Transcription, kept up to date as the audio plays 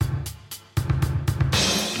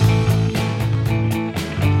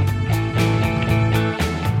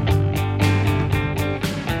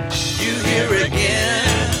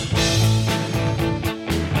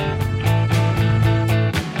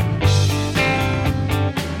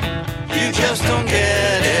just don't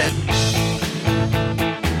get it.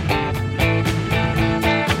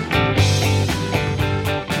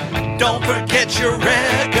 Don't forget your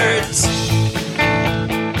records.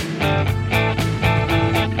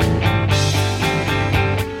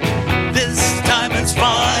 This time it's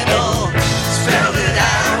final. Spell it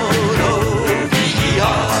out,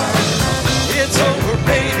 O-V-E-R. It's over,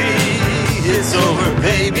 baby. It's over,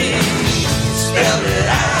 baby. Spell it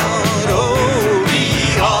out,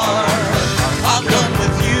 O-V-E-R. I'm done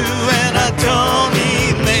with you and I don't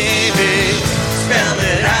need maybe. Spell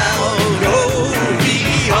it out,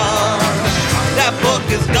 O-V-E-R. That book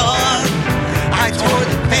is gone. I tore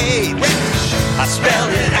the page. I spell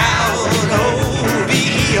it out,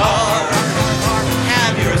 O-V-E-R.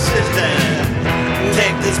 Have your assistant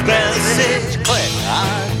take this message. Click.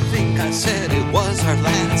 I think I said it was our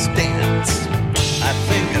last dance. I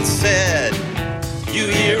think I said you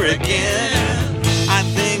here again. I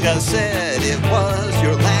think I said it was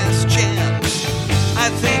your last chance. I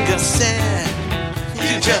think I said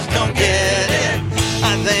you just don't get it.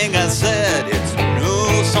 I think I said it's a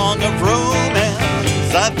new song of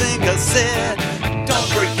romance. I think I said don't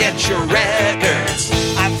forget your records.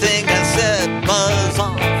 I think I said buzz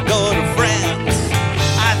off, go to friends.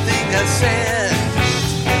 I think I said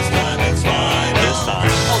this time it's fine. This time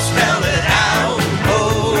I'll spell it out,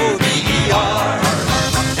 O-V-E-R.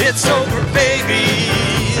 It's over, baby.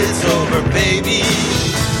 It's over, baby.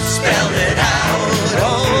 Spell it out,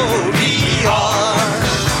 O-V-E-R.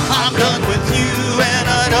 I'm done with you and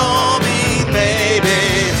I don't mean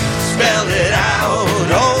maybe. Spell it out,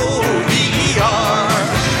 O-V-E-R.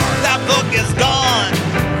 That book is gone.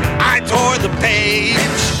 I tore the page.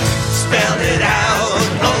 Spell it out,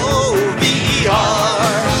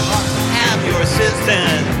 O-V-E-R. Have your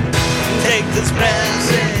assistant take this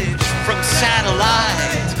message from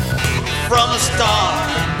satellite, from a star,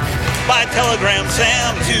 by telegram,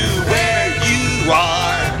 Sam, to where you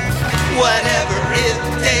are. Whatever it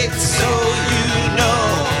takes, so you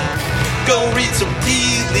know. Go read some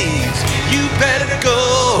tea leaves. You better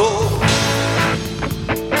go.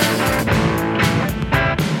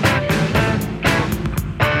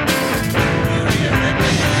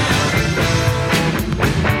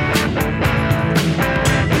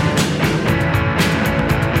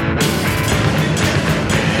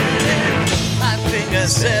 I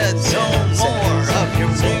said no more of your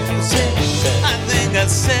music. I think I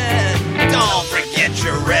said don't forget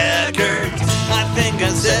your records. I think I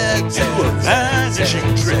said do a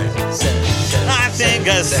vanishing trip. I think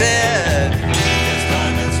I said this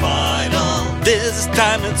time it's final. This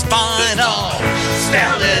time it's final.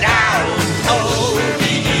 Spell it out,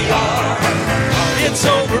 O-V-E-R. It's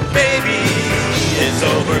over, baby. It's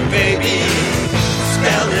over, baby.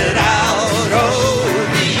 Spell it out,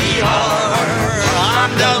 O-V-E-R.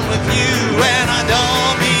 I'm done with you and I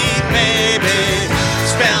don't mean maybe.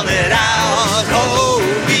 Spell it out,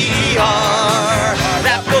 O-V-E-R.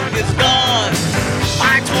 That book is gone.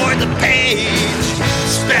 I tore the page.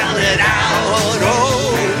 Spell it out,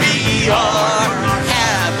 O-V-E-R.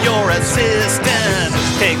 Have your assistant